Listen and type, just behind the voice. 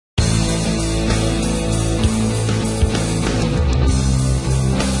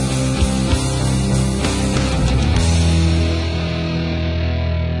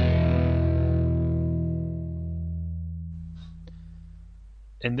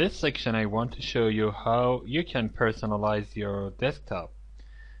In this section, I want to show you how you can personalize your desktop.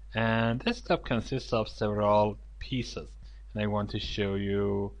 And desktop consists of several pieces, and I want to show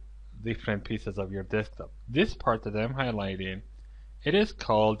you different pieces of your desktop. This part that I'm highlighting, it is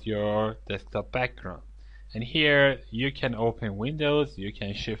called your desktop background. And here you can open windows, you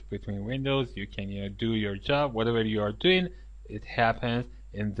can shift between windows, you can do your job, whatever you are doing, it happens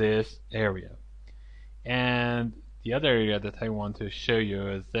in this area. And the other area that I want to show you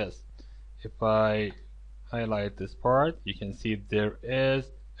is this. If I highlight this part, you can see there is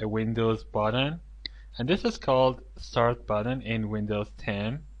a Windows button, and this is called Start button in Windows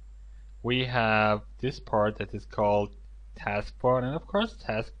 10. We have this part that is called Taskbar, and of course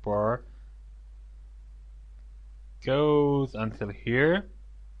Taskbar goes until here,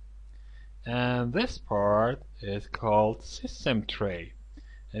 and this part is called System Tray,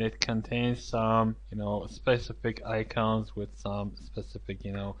 and it contains some specific icons with some specific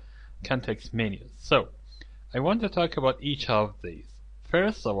context menus. So I want to talk about each of these.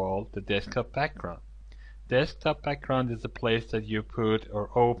 First of all, the desktop background. Desktop background is a place that you put or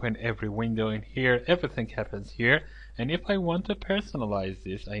open every window in here. Everything happens here. And if I want to personalize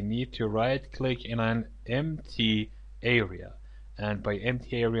this, I need to right click in an empty area. And by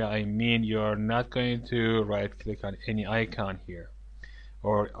empty area, I mean you are not going to right click on any icon here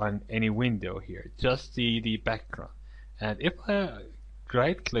or on any window here, just the background. And if I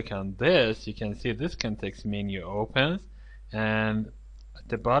right click on this, you can see this context menu opens, and at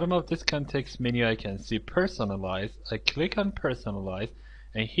the bottom of this context menu I can see personalize. I click on personalize,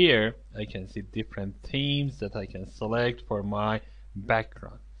 and here I can see different themes that I can select for my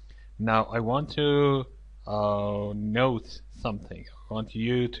background. Now I want to note something. I want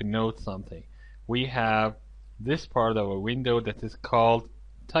you to note something. We have this part of a window that is called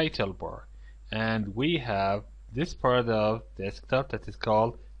title bar, and we have this part of desktop that is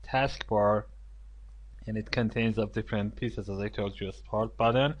called taskbar, and it contains of different pieces, as I told you: a start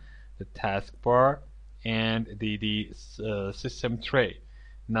button, the taskbar, and the system tray.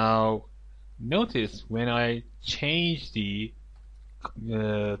 Now notice when I change the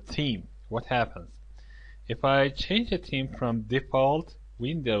theme, what happens? If I change the theme from default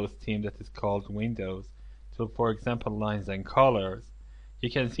Windows theme that is called Windows to, for example, lines and colors, you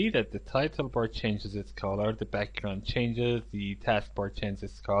can see that the title bar changes its color, the background changes, the taskbar changes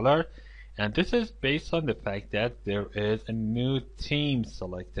its color, and this is based on the fact that there is a new theme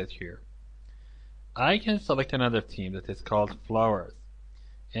selected here. I can select another theme that is called flowers,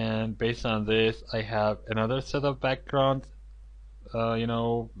 and based on this I have another set of background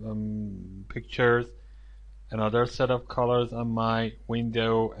pictures, another set of colors on my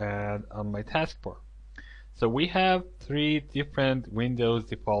window and on my taskbar. So we have three different Windows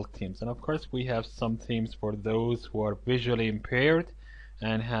default themes, and of course we have some themes for those who are visually impaired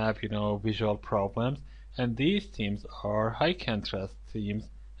and have visual problems, and these themes are high contrast themes,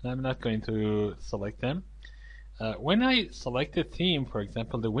 and I'm not going to select them. When I select a theme, for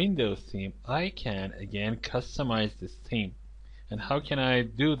example the Windows theme, I can again customize this theme. And how can I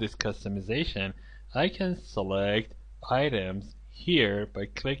do this customization? I can select items here by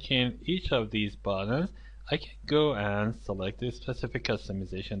clicking each of these buttons. I can go and select the specific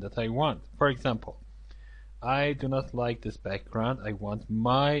customization that I want. For example, I do not like this background. I want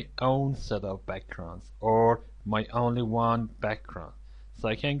my own set of backgrounds, or my only one background. So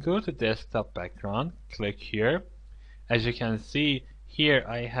I can go to desktop background, click here. As you can see here,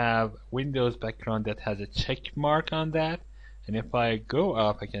 I have Windows background that has a check mark on that. And if I go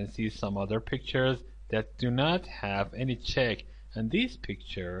up, I can see some other pictures that do not have any check, and these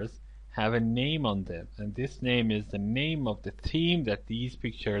pictures have a name on them, and this name is the name of the theme that these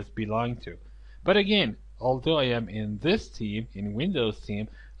pictures belong to. But again, although I am in this theme, in Windows theme,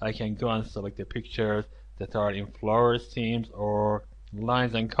 I can go and select the pictures that are in flowers themes or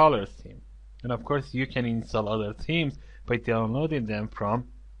lines and colors theme. And of course you can install other themes by downloading them from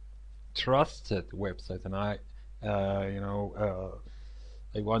trusted websites, and I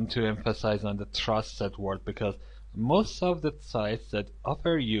want to emphasize on the trusted word, because most of the sites that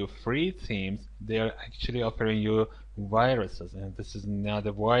offer you free themes, they are actually offering you viruses, and this is not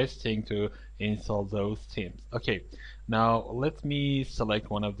a wise thing to install those themes. Okay, now let me select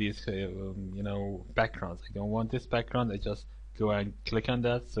one of these backgrounds. I don't want this background. I just go and click on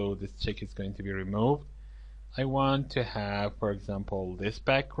that, so this check is going to be removed. I want to have, for example, this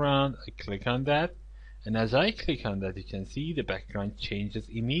background. I click on that, and as I click on that, you can see the background changes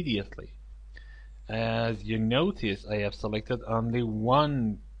immediately. As you notice, I have selected only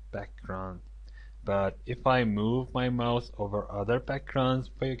one background, but if I move my mouse over other backgrounds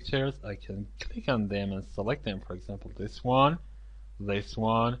pictures, I can click on them and select them. For example, this one, this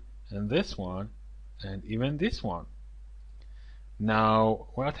one, and this one, and even this one. Now,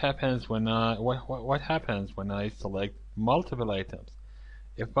 what happens when I select multiple items?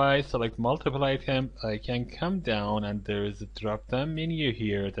 If I select multiple items, I can come down and there is a drop-down menu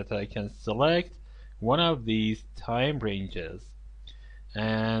here that I can select one of these time ranges.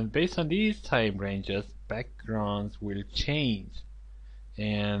 And based on these time ranges, backgrounds will change.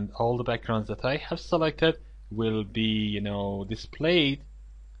 And all the backgrounds that I have selected will be, displayed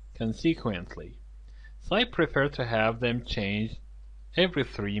consequently. So I prefer to have them change every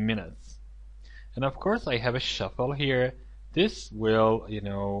 3 minutes. And of course I have a shuffle here. This will,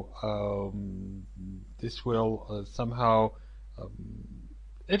 somehow,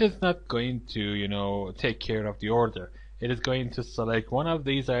 it is not going to, take care of the order. It is going to select one of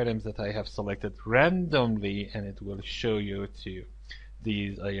these items that I have selected randomly, and it will show you to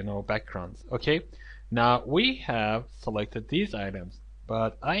these, backgrounds. Okay. Now we have selected these items,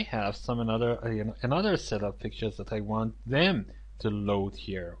 but I have another set of pictures that I want them to load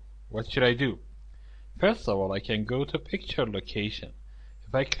here. What should I do? First of all, I can go to picture location.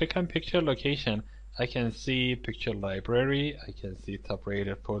 If I click on picture location, I can see picture library, I can see top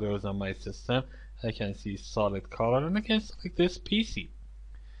rated photos on my system, I can see solid color, and I can select this PC.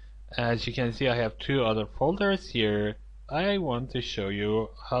 As you can see, I have 2 other folders here. I want to show you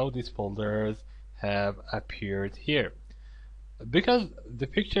how these folders have appeared here. Because the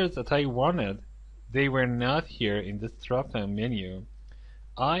pictures that I wanted, they were not here in this drop-down menu,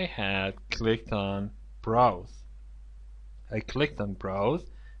 I had clicked on browse. I clicked on browse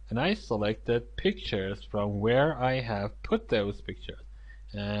and I selected pictures from where I have put those pictures.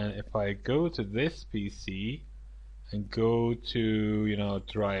 And if I go to this PC and go to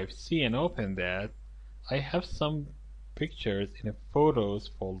drive C and open that, I have some pictures in a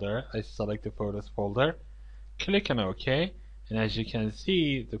photos folder. I select the photos folder, click on OK, and as you can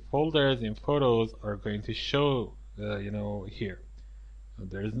see, the folders in photos are going to show here.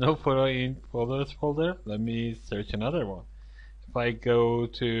 There is no photo in photos folder. Let me search another one. If I go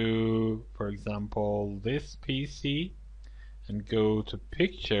to, for example, this PC and go to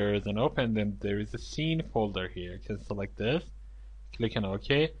pictures and open them, there is a scene folder here. You can select this, click on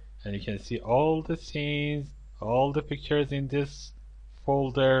OK, and you can see all the scenes, all the pictures in this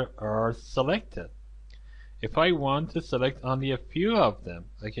folder are selected. If I want to select only a few of them,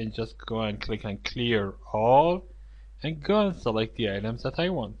 I can just go and click on clear all and go and select the items that I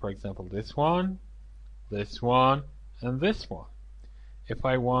want. For example, this one, and this one. If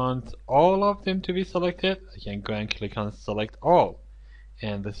I want all of them to be selected, I can go and click on select all,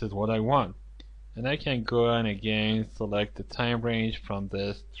 and this is what I want. And I can go and again select the time range from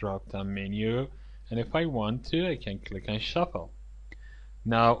this drop-down menu, and if I want to, I can click on shuffle.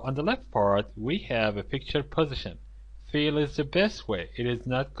 Now on the left part, we have a picture position. Fill is the best way. It is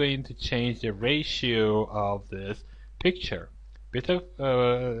not going to change the ratio of this picture.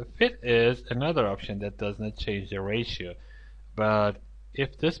 Fit is another option that does not change the ratio, but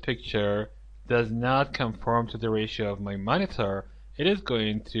if this picture does not conform to the ratio of my monitor, it is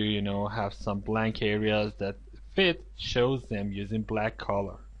going to have some blank areas that Fit shows them using black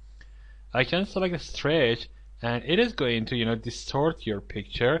color. I can select a stretch, and it is going to distort your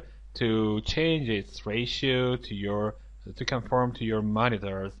picture to change its ratio to conform to your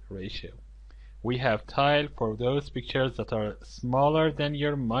monitor's ratio. We have tile for those pictures that are smaller than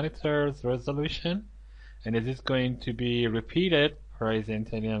your monitor's resolution, and it is going to be repeated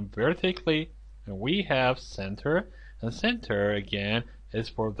horizontally and vertically. And we have center, and center again is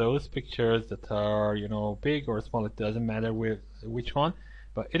for those pictures that are big or small. It doesn't matter which one,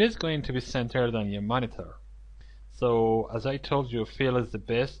 but it is going to be centered on your monitor. So as I told you, fill is the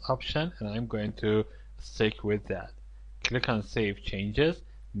best option, and I'm going to stick with that. Click on save changes.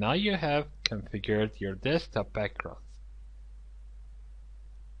 Now you have configured your desktop backgrounds.